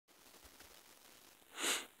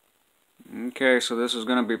Okay, so this is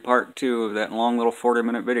going to be part 2 of that long little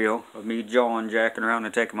 40-minute video of me jawing, jacking around,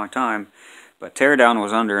 and taking my time. But teardown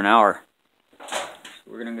was under an hour. So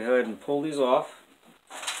we're going to go ahead and pull these off.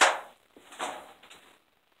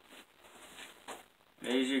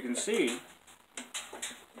 As you can see,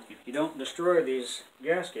 if you don't destroy these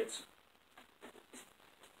gaskets,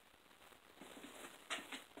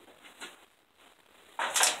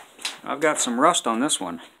 I've got some rust on this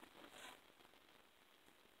one.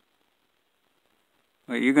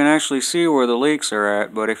 But you can actually see where the leaks are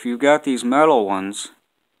at, but if you've got these metal ones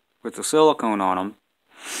with the silicone on them,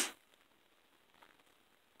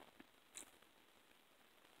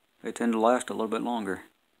 they tend to last a little bit longer.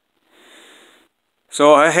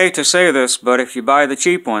 So I hate to say this, but if you buy the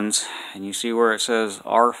cheap ones, and you see where it says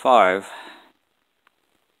R5,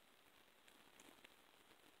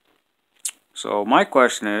 so my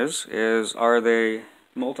question is are they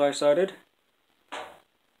multi-sided?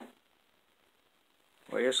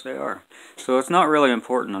 Well, yes, they are. So it's not really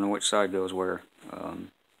important on which side goes where.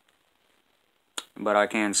 But I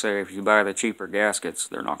can say if you buy the cheaper gaskets,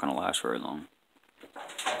 they're not going to last very long.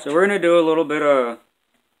 So we're going to do a little bit of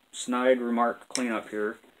snide remark cleanup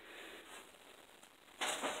here.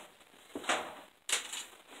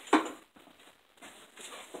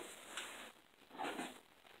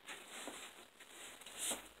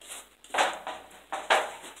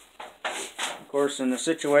 Of course, in the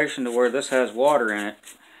situation to where this has water in it,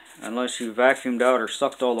 unless you vacuumed out or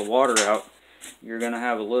sucked all the water out, you're going to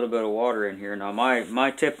have a little bit of water in here. Now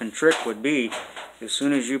my tip and trick would be, as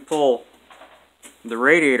soon as you pull the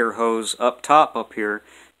radiator hose up top up here,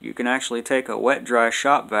 you can actually take a wet dry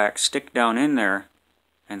shop vac, stick down in there,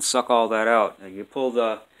 and suck all that out. Now you pull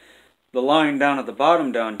the line down at the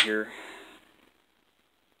bottom down here,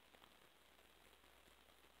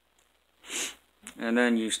 and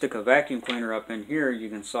then you stick a vacuum cleaner up in here, you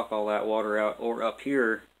can suck all that water out, or up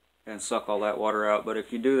here and suck all that water out. But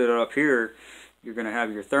if you do that up here, you're going to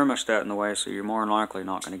have your thermostat in the way, so you're more than likely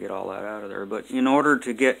not going to get all that out of there. But in order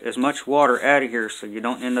to get as much water out of here so you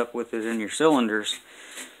don't end up with it in your cylinders,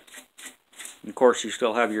 of course you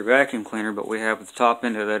still have your vacuum cleaner, but we have the top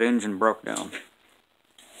end of that engine broke down.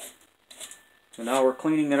 So now we're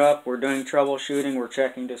cleaning it up, we're doing troubleshooting, we're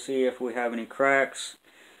checking to see if we have any cracks.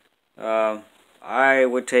 I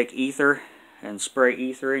would take ether and spray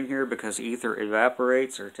ether in here, because ether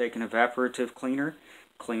evaporates, or take an evaporative cleaner.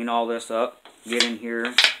 Clean all this up. Get in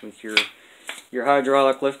here with your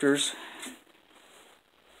hydraulic lifters.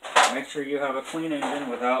 Make sure you have a clean engine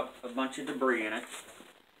without a bunch of debris in it.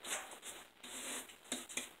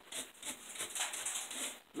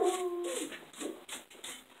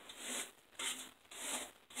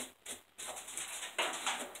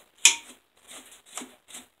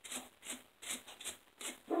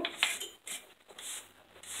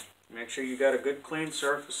 Make sure you got a good clean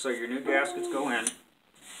surface so your new gaskets go in.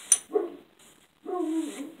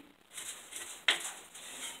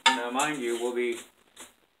 Now mind you, we'll be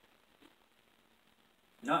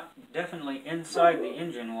definitely inside the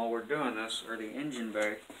engine while we're doing this, or the engine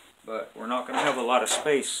bay, but we're not going to have a lot of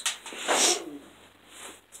space.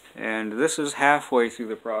 And this is halfway through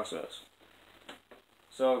the process.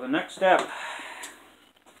 So the next step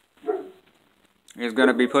is going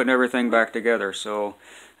to be putting everything back together. So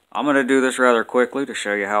I'm going to do this rather quickly to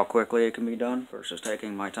show you how quickly it can be done versus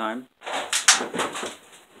taking my time.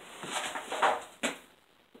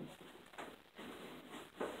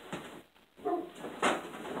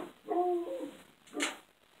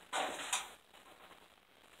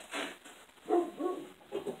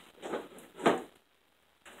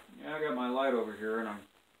 Yeah, I got my light over here and I'm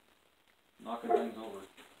knocking things over.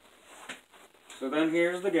 So then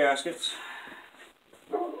here's the gaskets.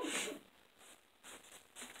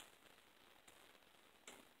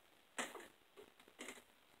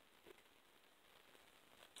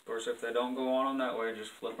 Of course, if they don't go on them that way,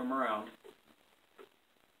 just flip them around.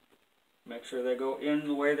 Make sure they go in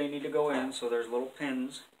the way they need to go in, so there's little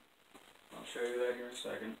pins. I'll show you that here in a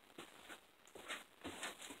second.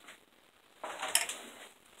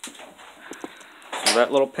 So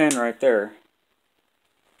that little pin right there,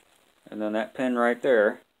 and then that pin right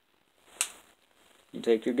there, you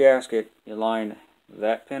take your gasket, you line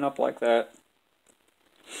that pin up like that,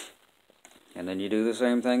 and then you do the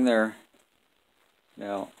same thing there.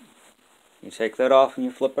 Now, you take that off and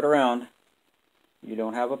you flip it around. You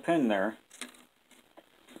don't have a pin there.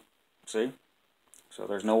 See? So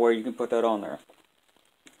there's no way you can put that on there.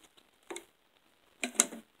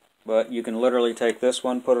 But you can literally take this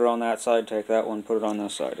one, put it on that side, take that one, put it on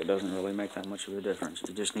this side. It doesn't really make that much of a difference.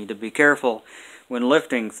 You just need to be careful when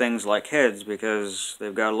lifting things like heads, because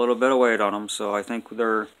they've got a little bit of weight on them. So I think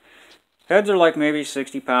they're Heads are like maybe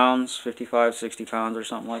 60 pounds, 55, 60 pounds or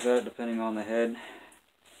something like that, depending on the head.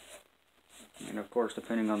 And of course,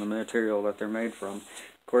 depending on the material that they're made from.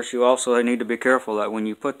 Of course, you also need to be careful that when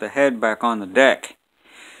you put the head back on the deck,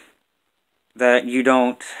 that you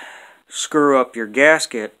don't screw up your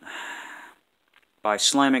gasket by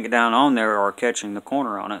slamming it down on there or catching the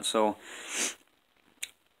corner on it. So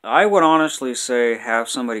I would honestly say have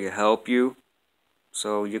somebody help you.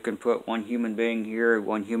 So you can put one human being here,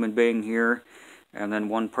 one human being here, and then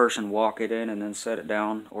one person walk it in and then set it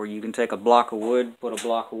down. Or you can take a block of wood, put a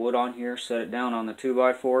block of wood on here, set it down on the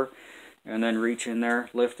 2x4, and then reach in there,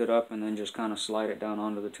 lift it up, and then just kind of slide it down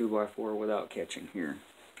onto the 2x4 without catching here.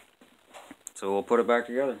 So we'll put it back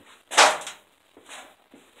together.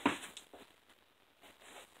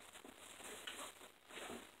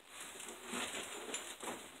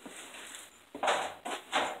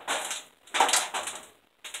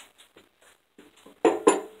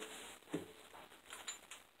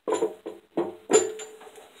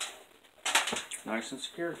 Nice and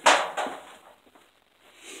secure.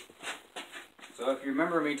 So if you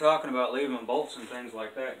remember me talking about leaving bolts and things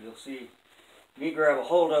like that, you'll see me grab a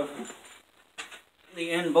hold of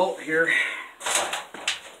the end bolt here,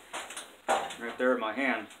 right there in my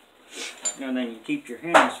hand, and then you keep your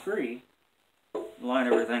hands free, line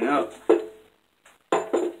everything up,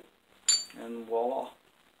 and voila.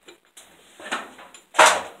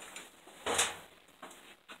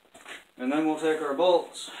 And then we'll take our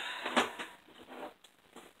bolts.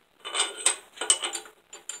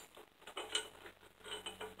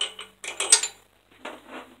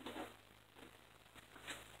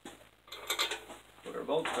 Put our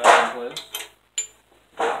bolts back in place.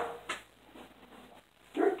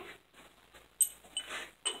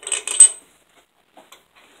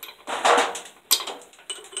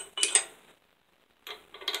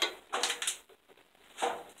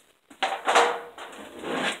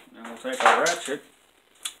 Now we'll take our ratchet.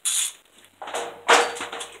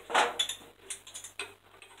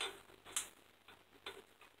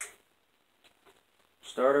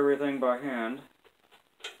 Start everything by hand.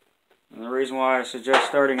 And the reason why I suggest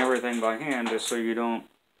starting everything by hand is so you don't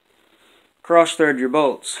cross-thread your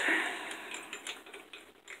bolts.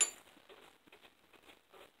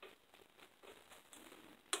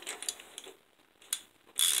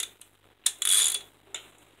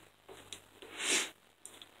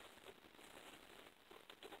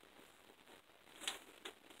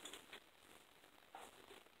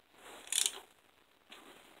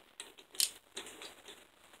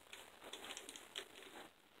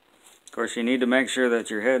 Of course, you need to make sure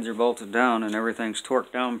that your heads are bolted down and everything's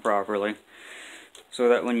torqued down properly, so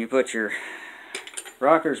that when you put your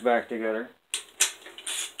rockers back together,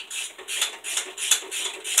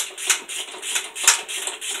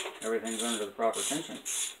 everything's under the proper tension.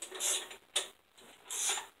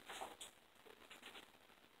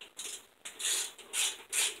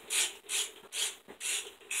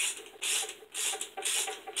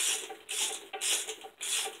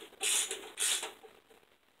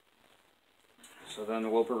 So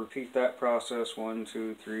then we'll repeat that process 1,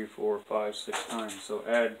 2, 3, 4, 5, 6 times. So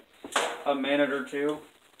add a minute or two.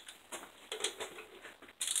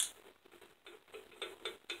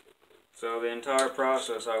 So the entire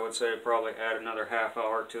process, I would say probably add another half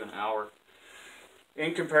hour to an hour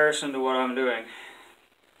in comparison to what I'm doing.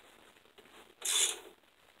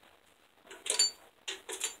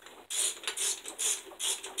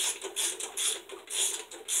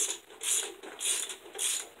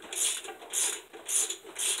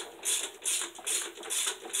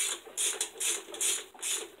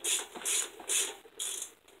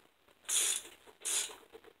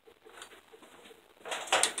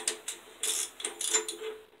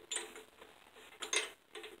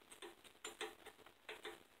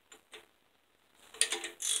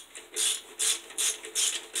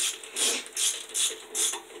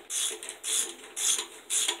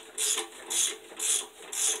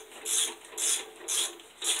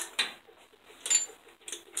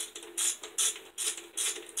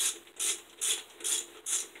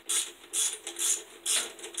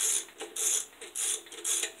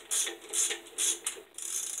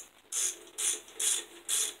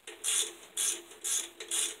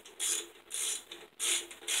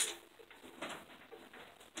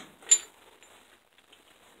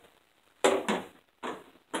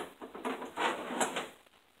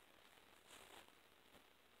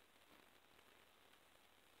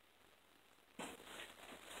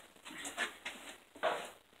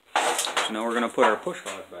 So now we're going to put our push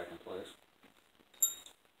rods back in place.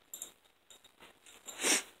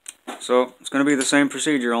 So it's going to be the same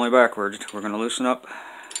procedure, only backwards. We're going to loosen up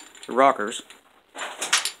the rockers.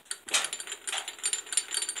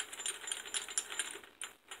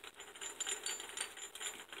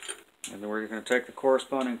 we're going to take the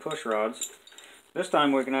corresponding push rods. This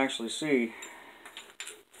time we can actually see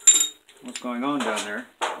what's going on down there.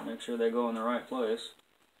 Make sure they go in the right place.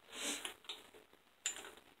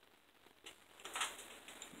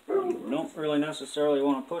 You don't really necessarily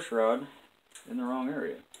want a push rod in the wrong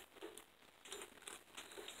area.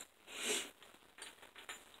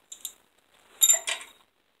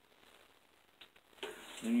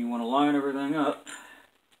 Then you want to line everything up.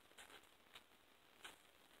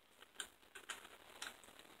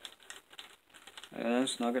 And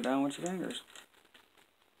snug it down with your fingers.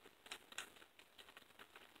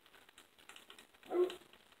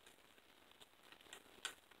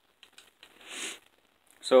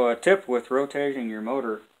 So a tip with rotating your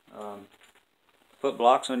motor, put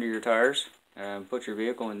blocks under your tires and put your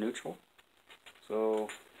vehicle in neutral. So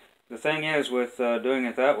the thing is with doing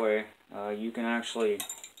it that way, you can actually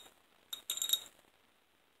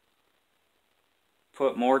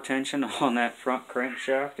put more tension on that front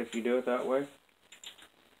crankshaft if you do it that way.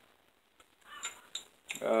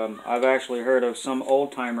 I've actually heard of some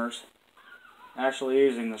old-timers actually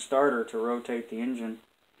using the starter to rotate the engine.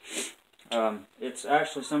 It's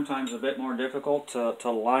actually sometimes a bit more difficult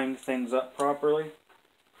to line things up properly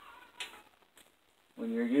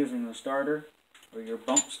when you're using the starter or you're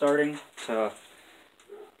bump starting to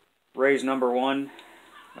raise number 1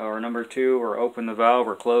 or number 2 or open the valve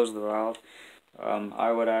or close the valve.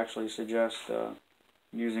 I would actually suggest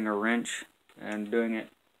using a wrench and doing it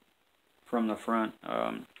from the front.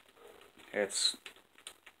 It's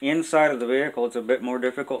inside of the vehicle, it's a bit more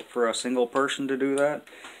difficult for a single person to do that.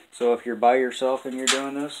 So if you're by yourself and you're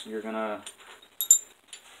doing this, you're gonna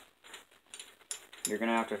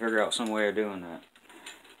have to figure out some way of doing that.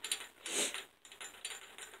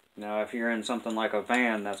 Now if you're in something like a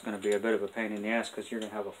van, that's going to be a bit of a pain in the ass because you're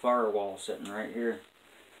going to have a firewall sitting right here.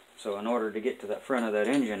 So in order to get to the front of that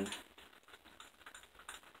engine,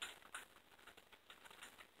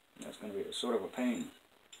 that's going to be sort of a pain.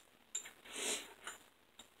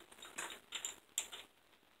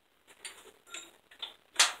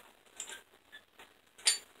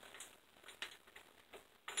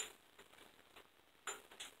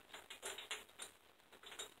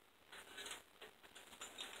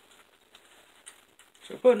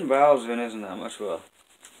 So putting valves in isn't that much of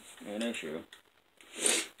an issue.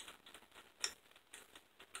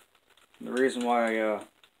 The reason why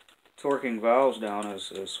torquing valves down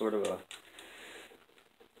is sort of a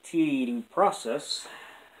tedious process,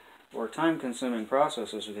 or time-consuming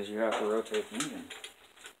process, is because you have to rotate the engine.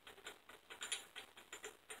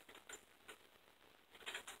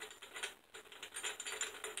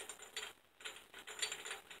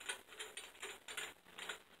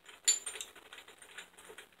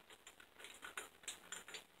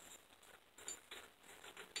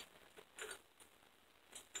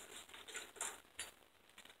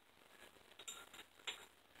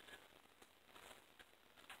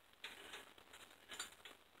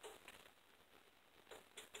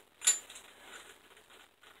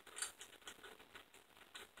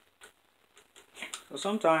 So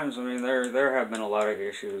sometimes, I mean, there have been a lot of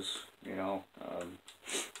issues, you know,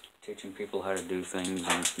 teaching people how to do things,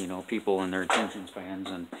 and you know, people and their attention spans,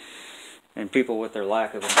 and people with their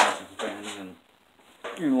lack of attention spans,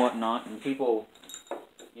 and whatnot, and people,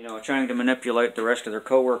 you know, trying to manipulate the rest of their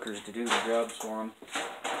coworkers to do the jobs for them.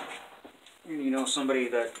 You know, somebody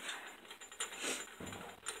that,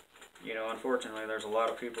 you know, unfortunately, there's a lot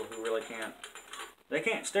of people who really can't. They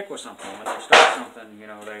can't stick with something. When they start something, you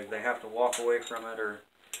know, they have to walk away from it, or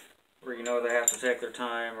you know, they have to take their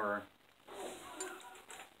time, or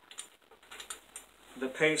the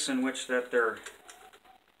pace in which that they're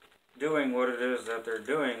doing what it is that they're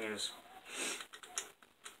doing is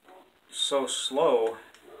so slow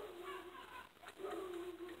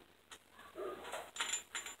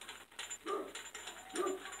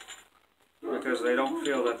because they don't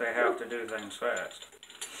feel that they have to do things fast.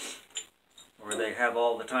 Or they have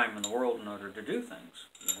all the time in the world in order to do things,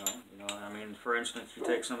 you know. I mean, for instance, you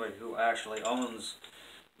take somebody who actually owns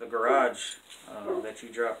the garage that you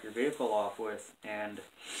drop your vehicle off with, and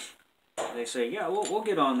they say, yeah, we'll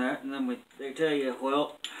get on that, and then they tell you,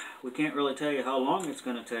 well, we can't really tell you how long it's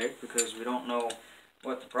going to take because we don't know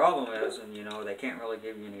what the problem is, and you know, they can't really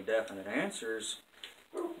give you any definite answers.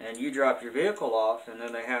 And you drop your vehicle off, and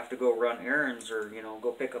then they have to go run errands, or you know,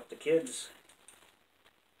 go pick up the kids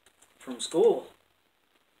from school,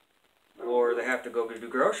 or they have to go do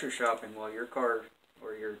grocery shopping while your car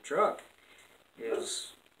or your truck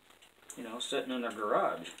is, you know, sitting in their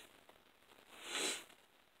garage.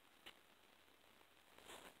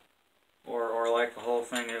 Or like the whole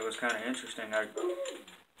thing, it was kind of interesting.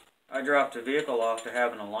 I dropped a vehicle off to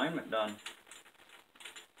have an alignment done.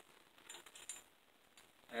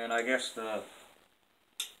 And I guess the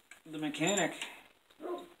mechanic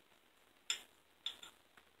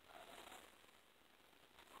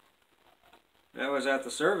that was at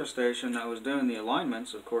the service station that was doing the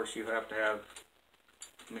alignments. Of course, you have to have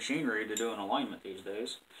machinery to do an alignment these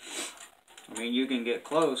days. I mean, you can get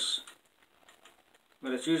close,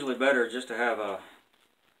 but it's usually better just to have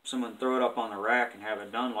someone throw it up on the rack and have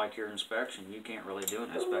it done like your inspection. You can't really do an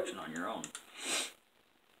inspection on your own.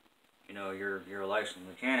 You know, you're a licensed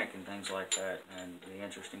mechanic and things like that. And the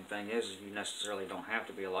interesting thing is you necessarily don't have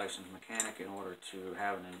to be a licensed mechanic in order to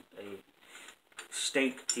have a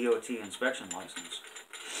state DOT inspection license.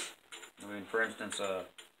 I mean, for instance, a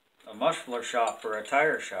muffler shop or a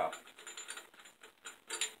tire shop,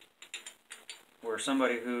 where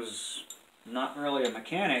somebody who's not really a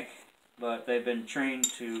mechanic, but they've been trained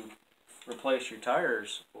to replace your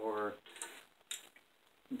tires, or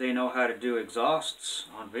they know how to do exhausts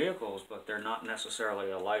on vehicles, but they're not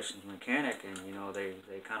necessarily a licensed mechanic, and you know, they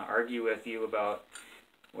kind of argue with you about,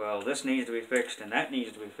 well, this needs to be fixed and that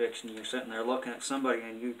needs to be fixed, and you're sitting there looking at somebody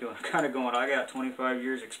and you kind of going, I got 25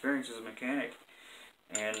 years experience as a mechanic,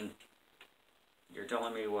 and you're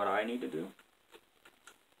telling me what I need to do?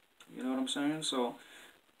 You know what I'm saying? So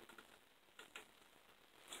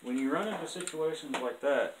when you run into situations like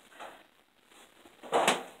that,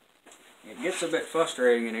 it gets a bit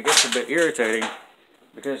frustrating and it gets a bit irritating,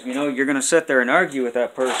 because you know you're going to sit there and argue with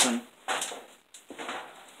that person,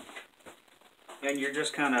 and you're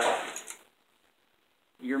just kind of,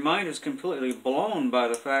 your mind is completely blown by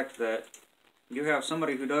the fact that you have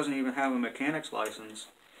somebody who doesn't even have a mechanic's license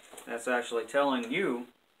that's actually telling you,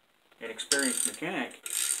 an experienced mechanic,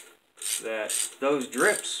 that those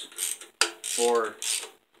drips or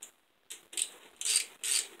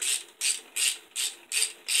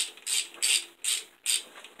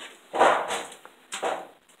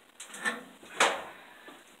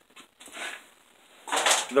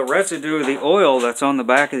the residue of the oil that's on the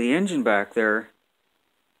back of the engine back there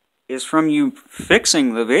is from you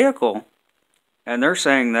fixing the vehicle, and they're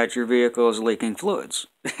saying that your vehicle is leaking fluids.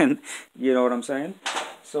 And you know what I'm saying?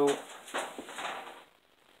 So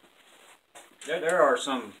there are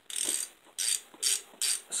some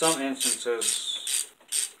instances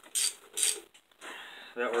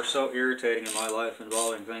that were so irritating in my life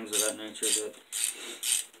involving things of that nature that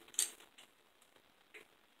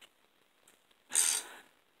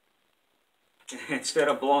instead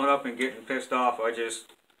of blowing up and getting pissed off, I just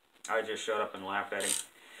shut up and laughed at him.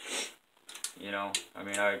 You know, I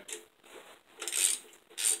mean,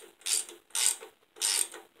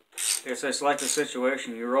 it's like the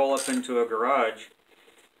situation, you roll up into a garage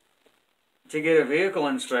to get a vehicle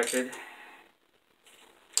inspected,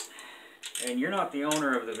 and you're not the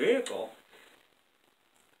owner of the vehicle,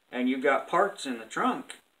 and you've got parts in the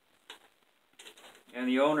trunk, and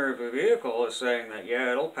the owner of the vehicle is saying that,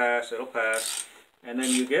 yeah, it'll pass, and then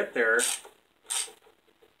you get there,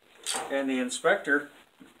 and the inspector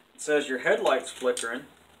says your headlight's flickering,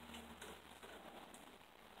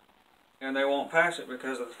 and they won't pass it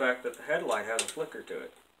because of the fact that the headlight has a flicker to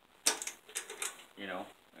it. You know,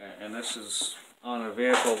 and this is on a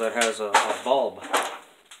vehicle that has a bulb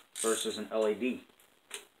versus an LED.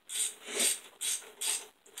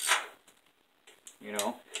 You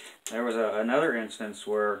know, there was another instance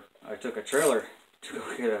where I took a trailer to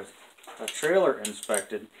go get a trailer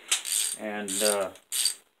inspected, and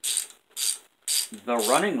the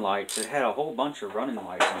running lights, it had a whole bunch of running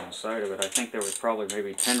lights on the side of it. I think there was probably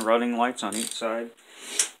maybe 10 running lights on each side,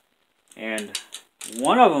 and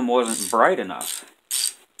one of them wasn't bright enough.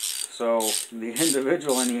 So the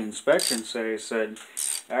individual in the inspection said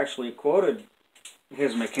actually quoted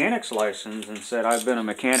his mechanic's license and said, I've been a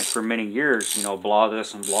mechanic for many years, you know, blah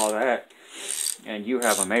this and blah that, and you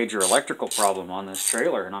have a major electrical problem on this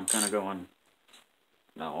trailer. And I'm kind of going,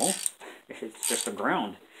 no, it's just the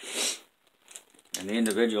ground. And the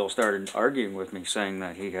individual started arguing with me, saying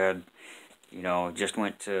that he had, you know, just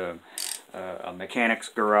went to a mechanic's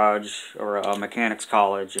garage or a mechanic's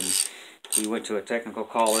college, and he went to a technical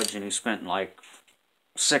college, and he spent like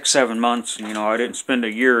 6-7 months. And, you know, I didn't spend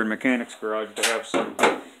a year in mechanic's garage to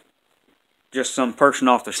have just some person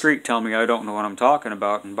off the street tell me I don't know what I'm talking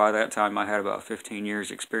about. And by that time, I had about 15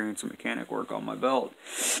 years experience in mechanic work on my belt.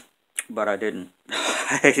 But I didn't.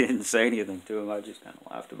 I didn't say anything to him. I just kind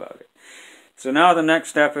of laughed about it. So now the next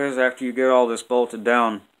step is, after you get all this bolted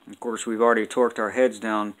down, of course we've already torqued our heads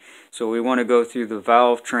down, so we want to go through the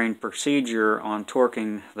valve train procedure on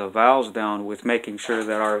torquing the valves down, with making sure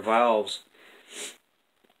that our valves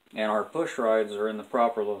And our push rods are in the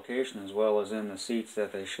proper location as well as in the seats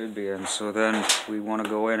that they should be in. So then we want to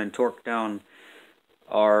go in and torque down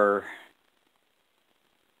our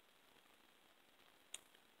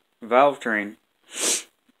valve train,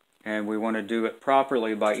 and we want to do it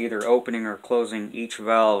properly by either opening or closing each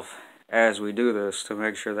valve as we do this to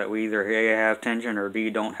make sure that we either A, have tension, or B,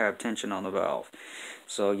 don't have tension on the valve.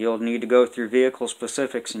 So you'll need to go through vehicle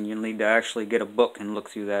specifics, and you'll need to actually get a book and look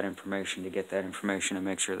through that information to get that information and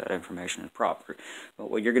make sure that information is proper.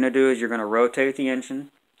 But what you're going to do is you're going to rotate the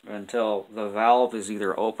engine until the valve is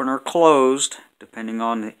either open or closed, depending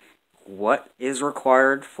on what is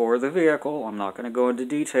required for the vehicle. I'm not going to go into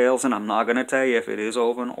details, and I'm not going to tell you if it is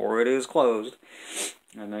open or it is closed.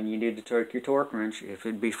 And then you need to torque your torque wrench, if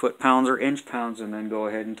it be foot-pounds or inch-pounds, and then go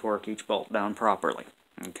ahead and torque each bolt down properly.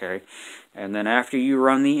 Okay, and then after you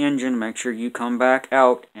run the engine, make sure you come back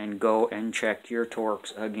out and go and check your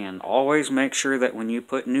torques again. Always make sure that when you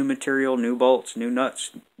put new material, new bolts, new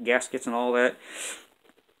nuts, gaskets, and all that,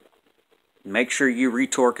 make sure you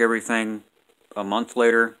retorque everything a month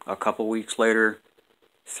later, a couple weeks later,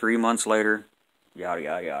 3 months later, yada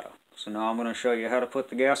yada yada. So now I'm going to show you how to put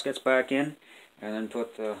the gaskets back in and then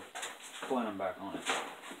put the plenum back on it.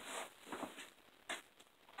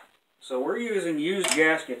 So we're using used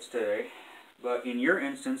gaskets today, but in your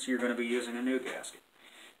instance you're going to be using a new gasket.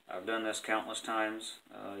 I've done this countless times.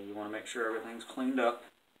 You want to make sure everything's cleaned up.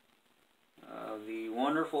 The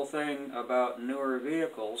wonderful thing about newer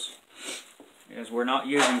vehicles is we're not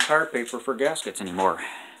using tar paper for gaskets anymore.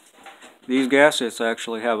 These gaskets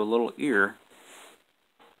actually have a little ear .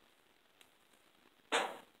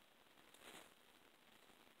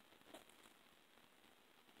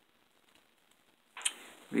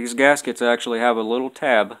 These gaskets actually have a little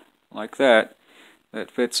tab like that that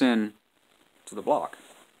fits in to the block.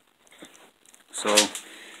 So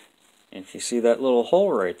if you see that little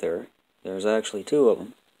hole right there, there's actually two of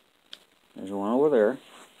them. There's one over there.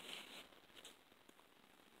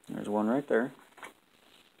 There's one right there.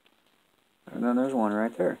 And then there's one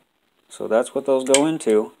right there. So that's what those go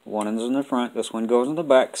into. One is in the front, this one goes in the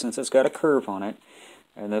back since it's got a curve on it.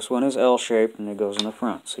 And this one is L-shaped and it goes in the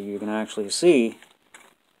front. So you can actually see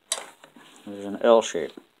there's an L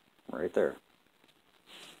shape right there.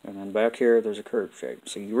 And then back here there's a curved shape.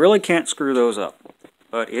 So you really can't screw those up,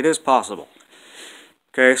 but it is possible.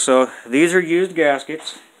 Okay, so these are used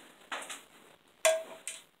gaskets.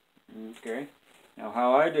 Okay, now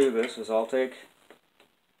how I do this is I'll take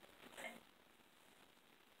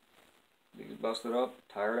these busted up,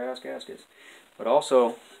 tired ass gaskets, but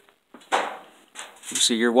also you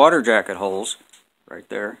see your water jacket holes right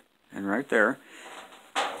there and right there.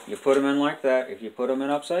 You put them in like that. If you put them in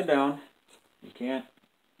upside down, you can't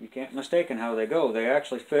mistake how they go. They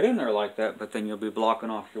actually fit in there like that, but then you'll be blocking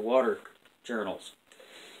off your water journals.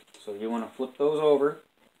 So you want to flip those over,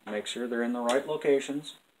 make sure they're in the right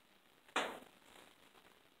locations.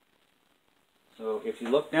 So if you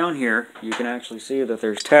look down here, you can actually see that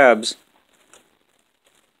there's tabs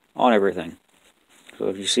on everything. So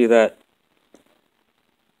if you see that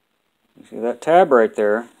tab right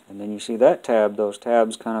there, and then you see that tab, those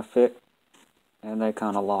tabs kind of fit and they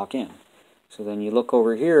kind of lock in. So then you look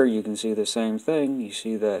over here, you can see the same thing. You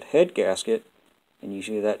see that head gasket, and you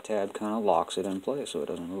see that tab kind of locks it in place so it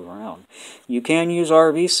doesn't move around. You can use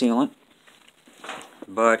RV sealant,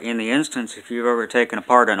 but in the instance, if you've ever taken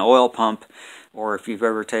apart an oil pump, or if you've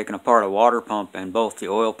ever taken apart a water pump and both the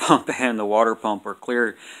oil pump and the water pump are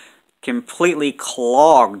clear, completely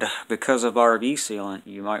clogged because of RV sealant,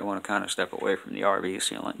 you might want to kind of step away from the RV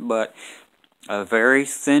sealant. But a very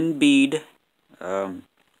thin bead,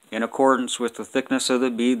 in accordance with the thickness of the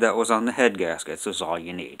bead that was on the head gaskets, is all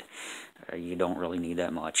you need. You don't really need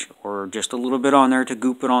that much, or just a little bit on there to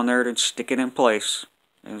goop it on there to stick it in place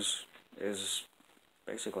is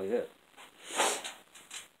basically it.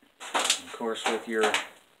 Of course, with your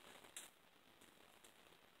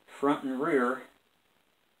front and rear,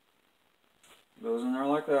 goes in there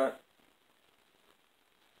like that.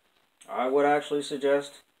 I would actually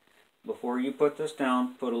suggest, before you put this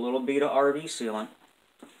down, put a little bead of RV sealant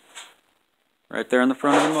right there in the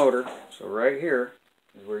front of the motor. So right here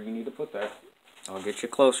is where you need to put that. I'll get you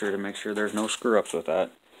closer to make sure there's no screw-ups with that.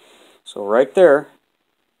 So right there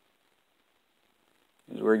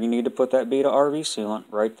is where you need to put that bead of RV sealant,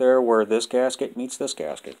 right there where this gasket meets this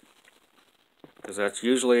gasket. Because that's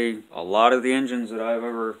usually a lot of the engines that I've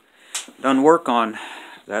ever done work on,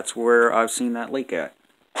 that's where I've seen that leak at.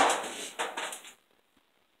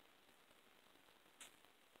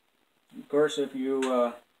 Of course, if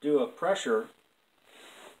you do a pressure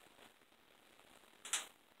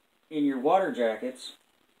in your water jackets,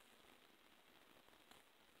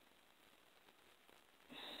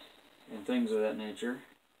 and things of that nature.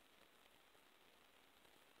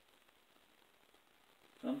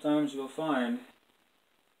 Sometimes you'll find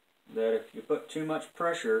that if you put too much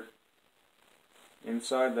pressure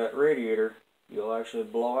inside that radiator, you'll actually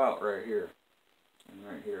blow out right here and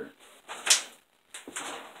right here.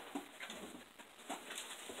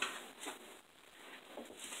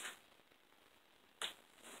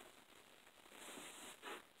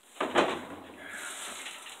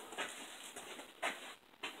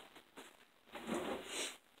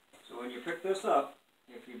 So when you pick this up,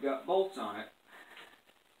 if you've got bolts on it,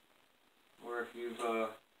 or if you've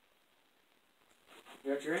got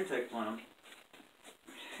your intake plumb,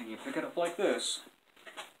 and you pick it up like this,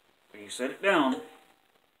 and you set it down,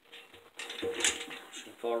 it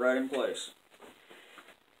should fall right in place.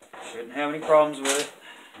 Shouldn't have any problems with it.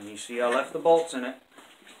 And you see I left the bolts in it.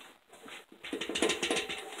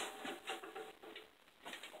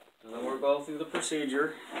 So then we'll go through the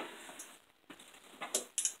procedure.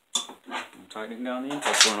 I'm tightening down the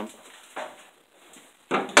intake plumb.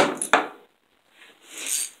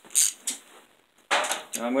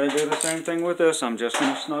 I'm going to do the same thing with this. I'm just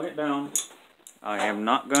going to snug it down. I am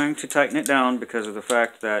not going to tighten it down because of the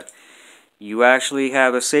fact that you actually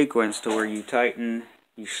have a sequence to where you tighten,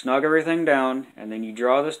 you snug everything down, and then you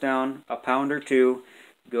draw this down a pound or two,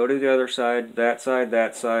 go to the other side, that side,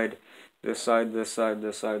 this side, this side,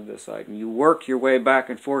 this side, this side. And you work your way back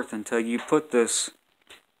and forth until you put the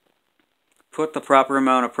proper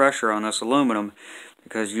amount of pressure on this aluminum,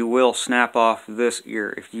 because you will snap off this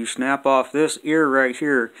ear. If you snap off this ear right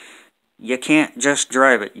here, you can't just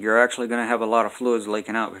drive it. You're actually going to have a lot of fluids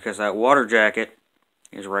leaking out because that water jacket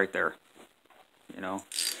is right there. You know,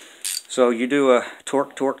 so you do a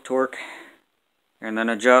torque, torque, torque, and then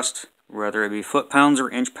adjust, whether it be foot-pounds or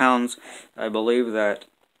inch-pounds. I believe that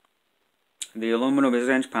the aluminum is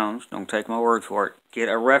inch-pounds. Don't take my word for it. Get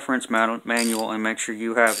a reference manual and make sure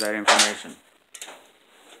you have that information.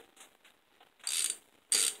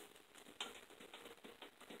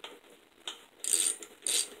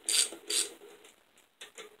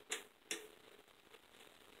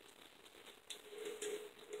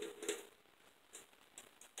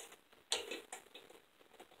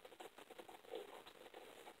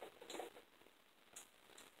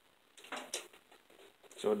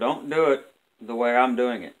 So don't do it the way I'm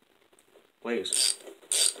doing it, please.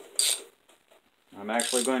 I'm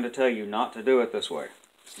actually going to tell you not to do it this way.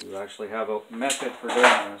 You actually have a method for doing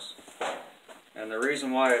this. And the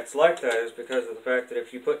reason why it's like that is because of the fact that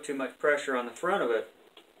if you put too much pressure on the front of it,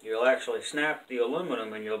 you'll actually snap the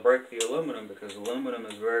aluminum and you'll break the aluminum, because aluminum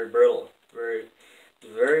is very brittle,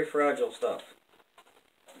 very fragile stuff.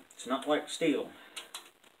 It's not like steel.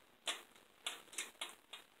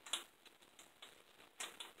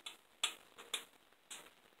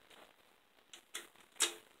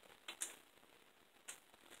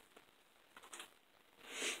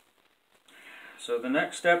 So the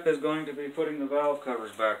next step is going to be putting the valve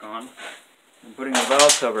covers back on and putting the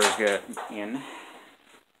valve covers in.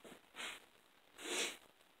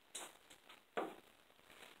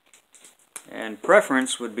 And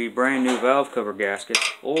preference would be brand new valve cover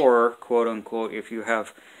gaskets, or quote unquote, if you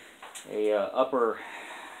have a upper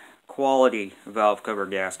quality valve cover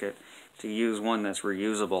gasket, to use one that's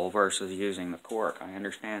reusable versus using the cork. I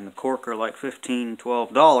understand the cork are like $15,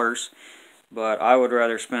 $12, but I would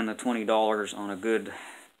rather spend the $20 on a good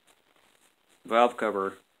valve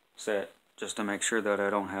cover set just to make sure that I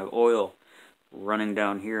don't have oil running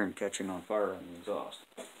down here and catching on fire in the exhaust.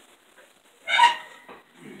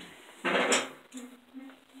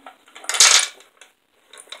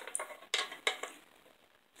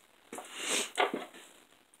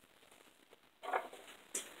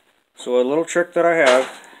 So a little trick that I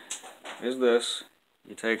have is this.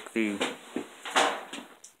 You take the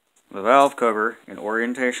valve cover in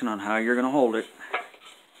orientation on how you're going to hold it.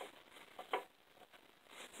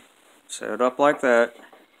 Set it up like that.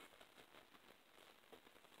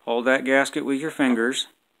 Hold that gasket with your fingers.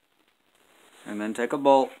 And then take a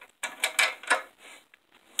bolt.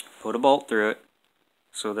 Put a bolt through it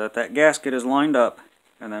so that that gasket is lined up,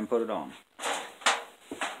 and then put it on.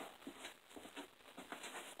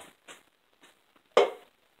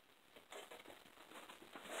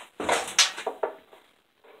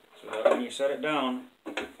 When you set it down,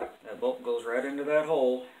 that bolt goes right into that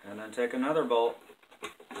hole, and then take another bolt,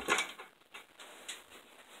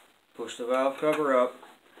 push the valve cover up,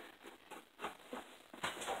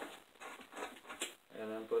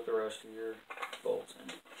 and then put the rest of your bolts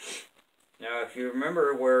in. Now if you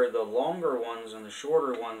remember where the longer ones and the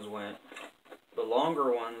shorter ones went, the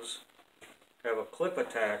longer ones have a clip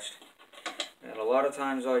attached, and a lot of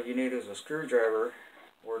times all you need is a screwdriver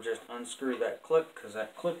or just unscrew that clip, because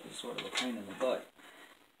that clip is sort of a pain in the butt.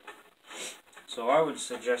 So I would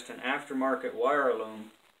suggest an aftermarket wire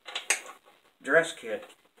loom dress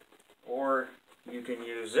kit, or you can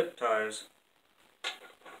use zip ties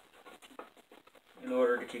in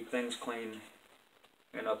order to keep things clean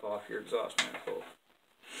and up off your exhaust manifold.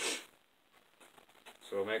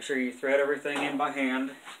 So make sure you thread everything in by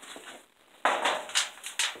hand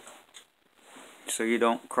so you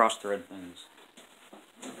don't cross thread things.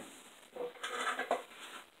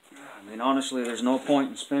 I mean, honestly, there's no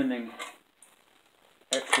point in spending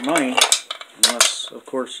extra money unless, of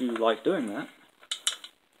course, you like doing that.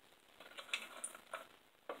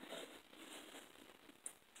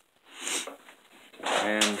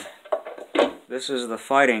 And this is the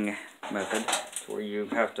fighting method, where you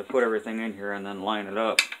have to put everything in here and then line it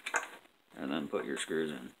up and then put your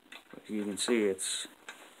screws in. But you can see it's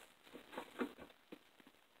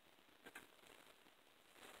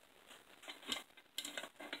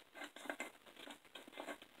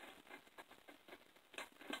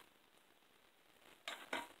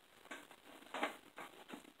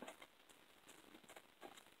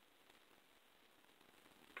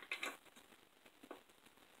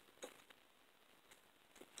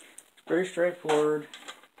pretty straightforward.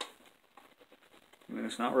 I mean,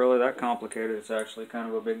 it's not really that complicated. It's actually kind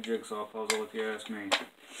of a big jigsaw puzzle, if you ask me.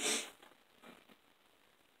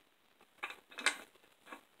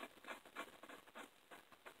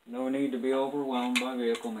 No need to be overwhelmed by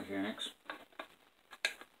vehicle mechanics.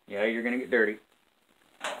 Yeah, you're going to get dirty.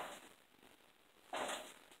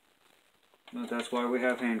 But that's why we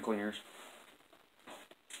have hand cleaners.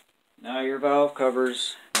 Now your valve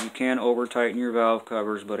covers, you can over tighten your valve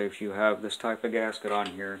covers, but if you have this type of gasket on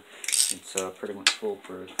here, it's pretty much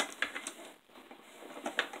foolproof.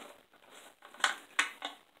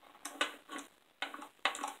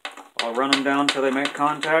 I'll run them down till they make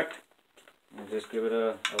contact, and just give it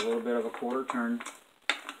a little bit of a quarter turn.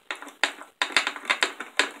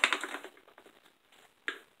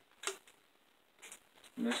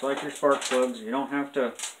 Just like your spark plugs, you don't have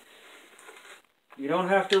to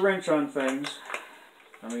wrench on things.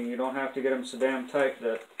 I mean, you don't have to get them so damn tight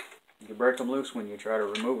that you break them loose when you try to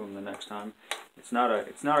remove them the next time. It's not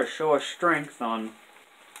a show of strength on,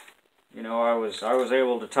 you know, I was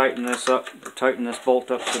able to tighten this up, or tighten this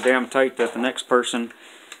bolt up so damn tight that the next person,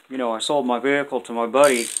 you know, I sold my vehicle to my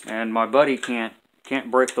buddy, and my buddy can't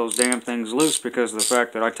break those damn things loose because of the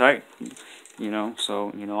fact that I tightened, you know.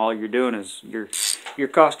 So, you know, all you're doing is you're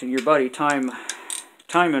costing your buddy time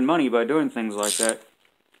and money by doing things like that.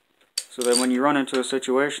 So that when you run into a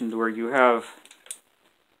situation where you have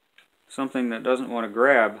something that doesn't want to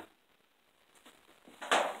grab,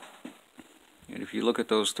 and if you look at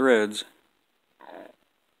those threads,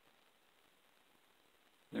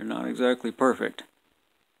 they're not exactly perfect.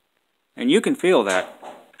 And you can feel that.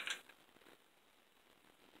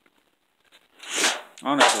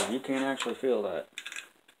 Honestly, you can actually feel that.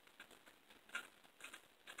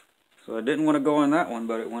 So I didn't want to go in that one,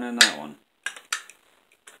 but it went in that one.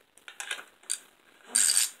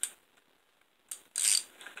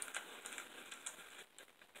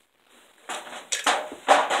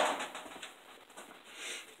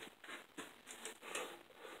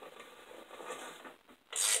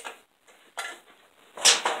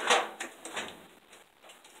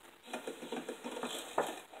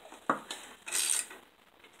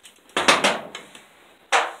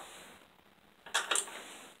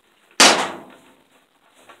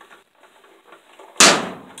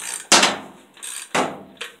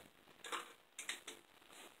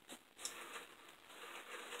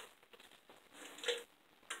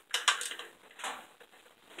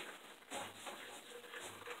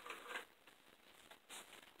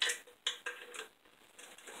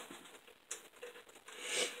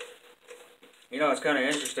 You know, it's kind of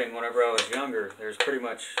interesting. Whenever I was younger, there's pretty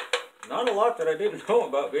much not a lot that I didn't know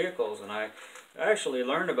about vehicles, and I actually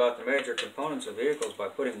learned about the major components of vehicles by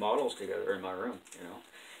putting models together in my room, you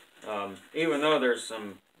know. Even though there's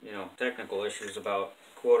some, you know, technical issues about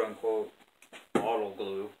quote-unquote model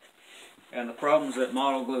glue, and the problems that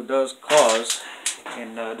model glue does cause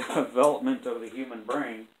in the development of the human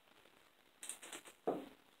brain.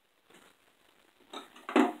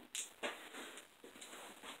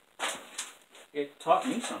 It taught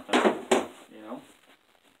me something, you know.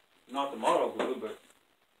 Not the model glue, but...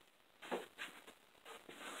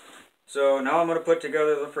 So now I'm going to put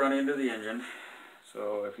together the front end of the engine.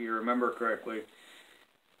 So if you remember correctly,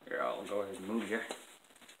 here, I'll go ahead and move you.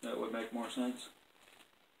 That would make more sense.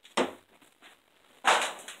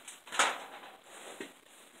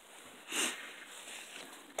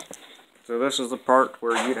 So this is the part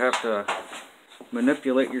where you'd have to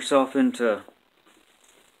manipulate yourself into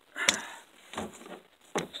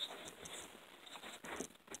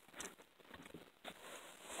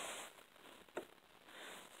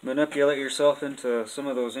some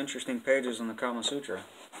of those interesting pages in the Kama Sutra.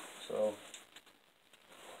 So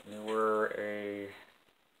you were a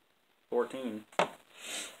 14.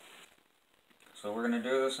 So we're going to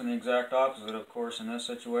do this in the exact opposite. Of course, in this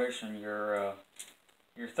situation, your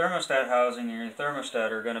thermostat housing and your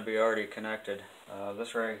thermostat are going to be already connected.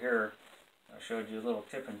 This right here, I showed you a little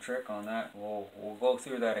tip and trick on that. We'll go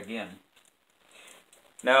through that again.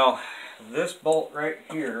 Now, this bolt right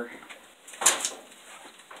here,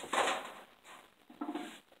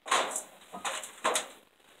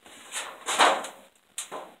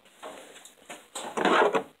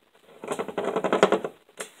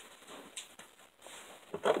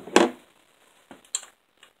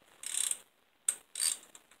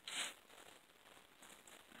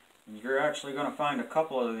 you're actually going to find a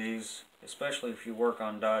couple of these, especially if you work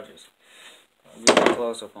on Dodges. I'll give you a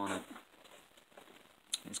close-up on it.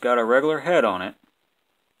 It's got a regular head on it,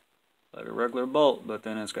 like a regular bolt, but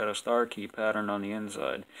then it's got a star key pattern on the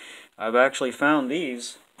inside. I've actually found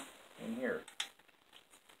these in here.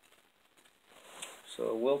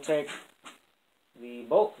 So we'll take the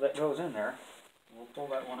bolt that goes in there, we'll pull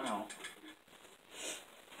that one out.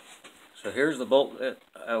 So here's the bolt that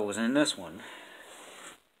was in this one.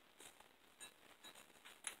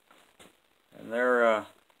 And they're a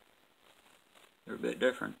bit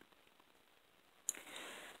different.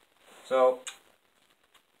 So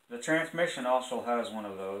the transmission also has one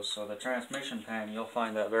of those. So the transmission pan, you'll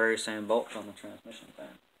find that very same bolt on the transmission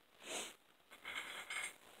pan.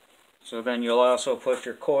 So then you'll also put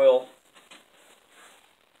your coil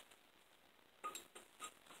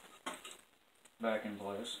back in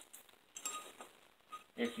place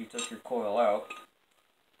if you took your coil out.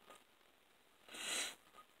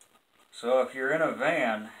 So if you're in a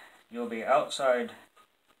van, you'll be outside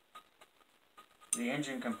the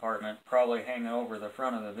engine compartment, probably hanging over the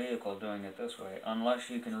front of the vehicle doing it this way,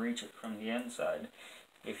 unless you can reach it from the inside.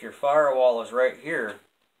 If your firewall is right here,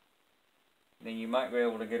 then you might be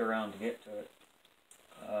able to get around to get to it,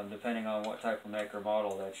 depending on what type of make or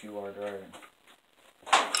model that you are driving.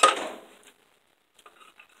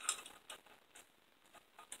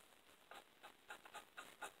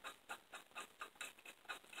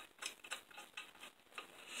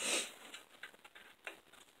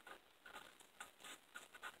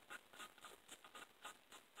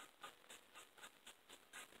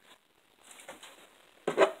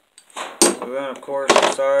 So then, of course,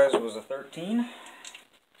 the size was a 13.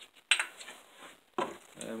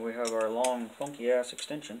 And we have our long, funky-ass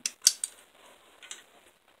extension.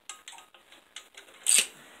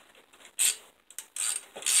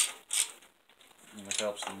 And this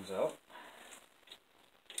helps things out.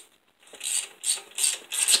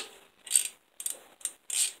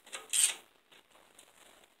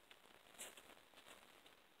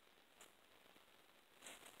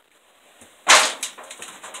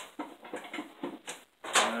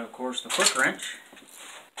 And of course the quick wrench.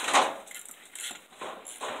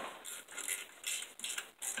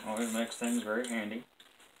 Always makes things very handy.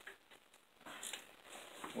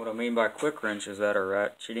 What I mean by quick wrench is that a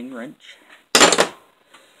ratcheting wrench.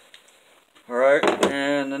 Alright,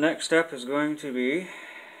 and the next step is going to be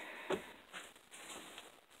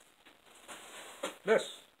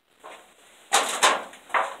this.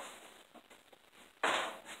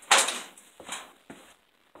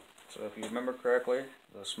 So if you remember correctly,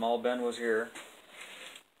 the small bend was here.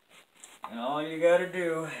 And all you gotta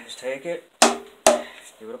do is take it,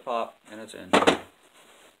 give it a pop, and it's in.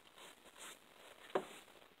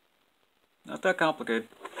 Not that complicated,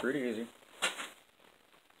 pretty easy.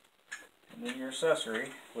 And then your accessory,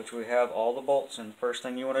 which we have all the bolts in. First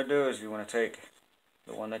thing you want to do is you want to take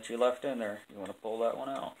the one that you left in there, you want to pull that one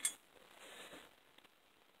out.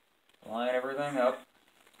 Line everything up.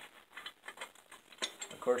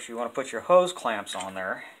 Of course you want to put your hose clamps on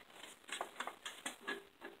there.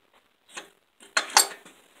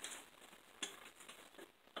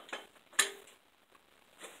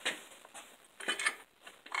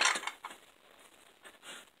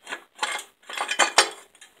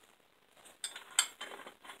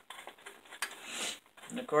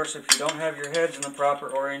 And of course, if you don't have your heads in the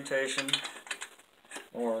proper orientation,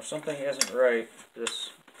 or something isn't right,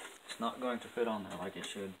 this is not going to fit on there like it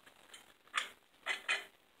should.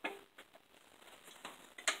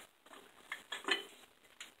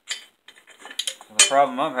 The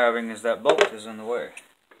problem I'm having is that bolt is in the way.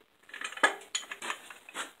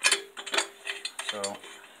 So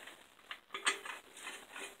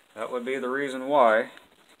that would be the reason why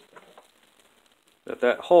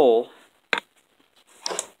that hole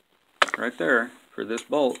right there for this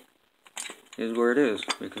bolt is where it is,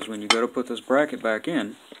 because when you go to put this bracket back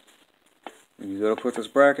in,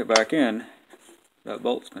 that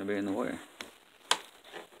bolt's going to be in the way.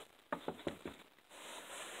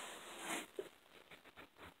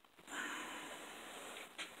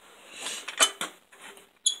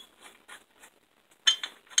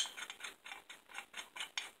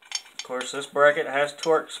 Of course, this bracket has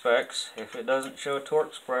torque specs. If it doesn't show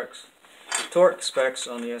torque specs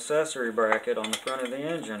on the accessory bracket on the front of the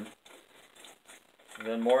engine,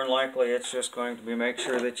 then more than likely it's just going to be make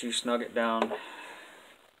sure that you snug it down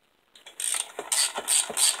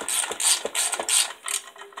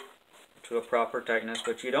to a proper tightness.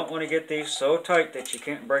 But you don't want to get these so tight that you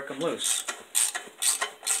can't break them loose.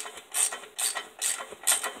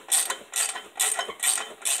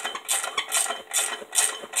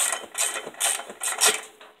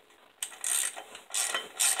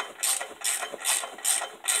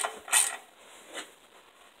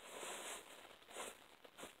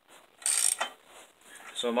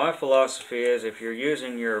 So my philosophy is, if you're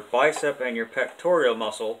using your bicep and your pectoral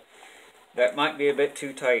muscle, that might be a bit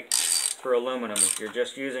too tight for aluminum. If you're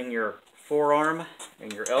just using your forearm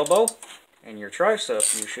and your elbow and your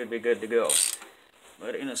tricep, you should be good to go.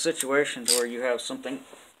 But in a situation where you have something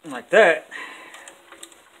like that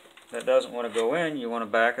that doesn't want to go in, you want to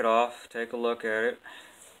back it off, take a look at it.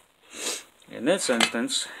 In this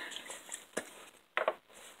instance,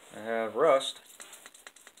 I have rust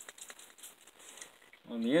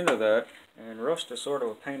on the end of that, and rust is sort of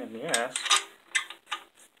a pain in the ass.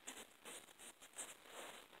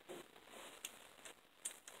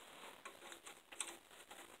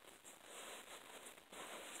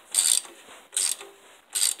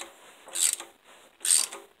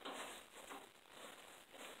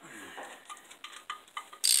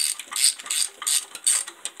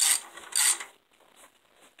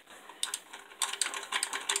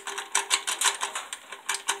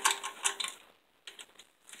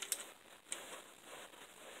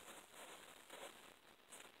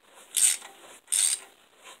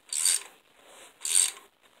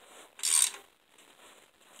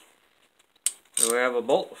 So we have a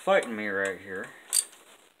bolt fighting me right here.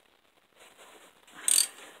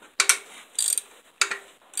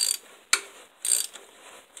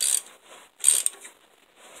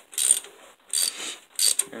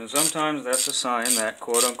 And sometimes that's a sign that,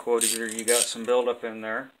 quote unquote, either you got some buildup in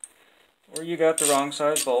there, or you got the wrong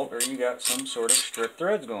size bolt, or you got some sort of stripped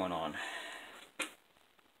threads going on.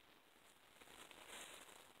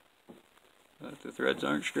 But the threads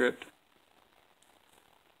aren't stripped.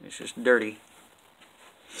 It's just dirty.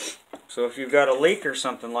 So if you've got a leak or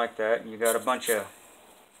something like that, and you got a bunch of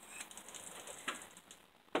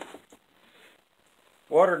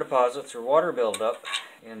water deposits or water buildup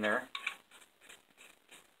in there,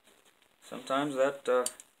 sometimes that's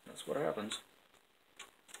what happens.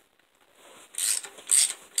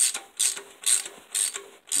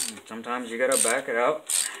 And sometimes you gotta back it out,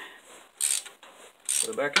 put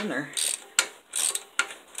it back in there.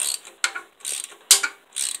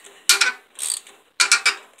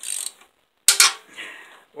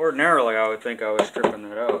 Ordinarily, I would think I was stripping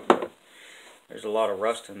that out, but there's a lot of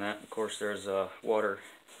rust in that. Of course, there's water.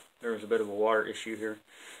 There's a bit of a water issue here,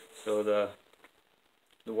 so the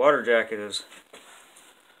water jacket is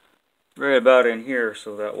right about in here,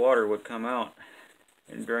 so that water would come out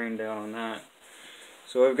and drain down on that.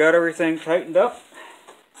 So we've got everything tightened up.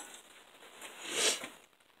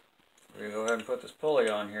 We're gonna go ahead and put this pulley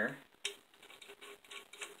on here.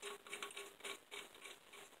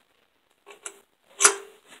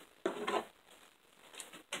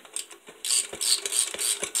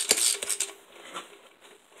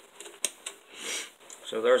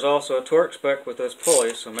 So there's also a torque spec with this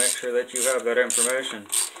pulley, so make sure that you have that information.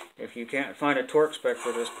 If you can't find a torque spec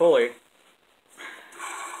for this pulley,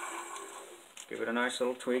 give it a nice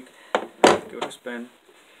little tweak, give it a spin.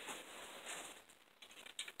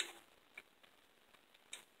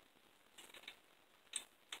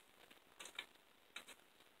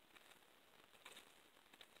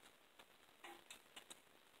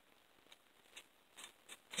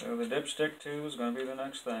 So the dipstick tube is going to be the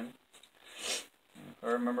next thing. If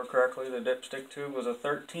I remember correctly, the dipstick tube was a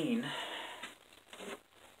 13.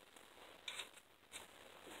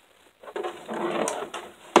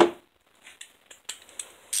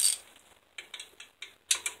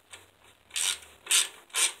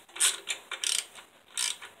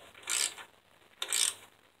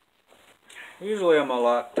 Usually I'm a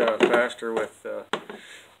lot faster with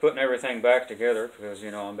putting everything back together, because, you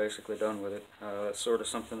know, I'm basically done with it. That's sort of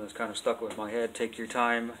something that's kind of stuck with my head. Take your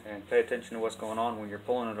time and pay attention to what's going on when you're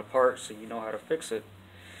pulling it apart, so you know how to fix it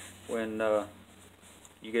when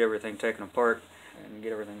you get everything taken apart and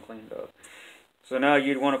get everything cleaned up. So now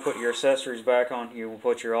you'd want to put your accessories back on. You will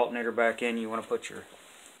put your alternator back in. You want to put your...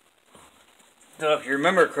 So if you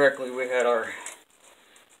remember correctly, we had our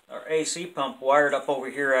AC pump wired up over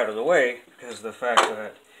here out of the way because of the fact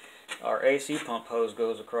that our AC pump hose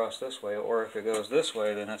goes across this way, or if it goes this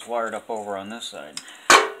way, then it's wired up over on this side.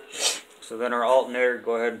 So then our alternator,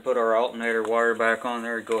 go ahead and put our alternator wire back on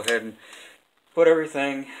there. Go ahead and put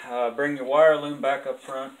everything, bring your wire loom back up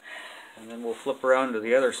front, and then we'll flip around to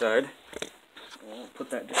the other side. We'll put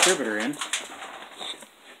that distributor in.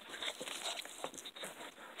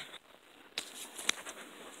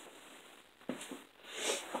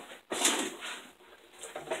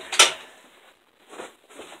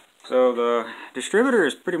 So the distributor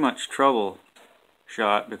is pretty much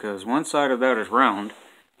troubleshot because one side of that is round,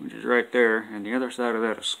 which is right there, and the other side of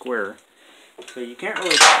that is square. So you can't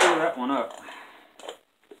really screw that one up.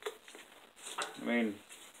 I mean,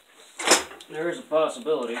 there is a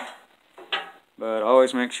possibility, but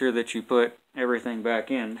always make sure that you put everything back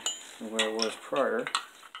in where it was prior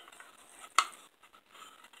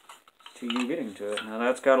to you getting to it. Now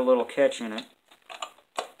that's got a little catch in it,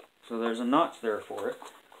 so there's a notch there for it.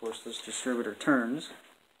 Of course, this distributor turns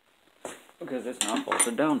because it's not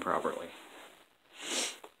bolted down properly.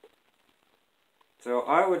 So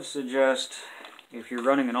I would suggest, if you're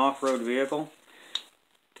running an off-road vehicle,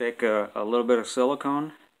 take a little bit of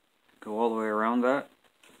silicone, go all the way around that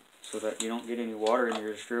so that you don't get any water in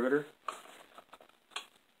your distributor.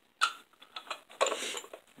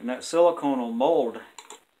 And that silicone will mold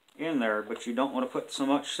in there, but you don't want to put so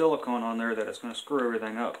much silicone on there that it's going to screw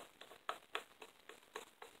everything up.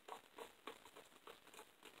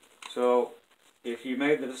 So if you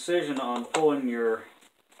made the decision on pulling your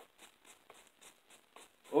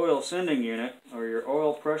oil sending unit or your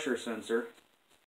oil pressure sensor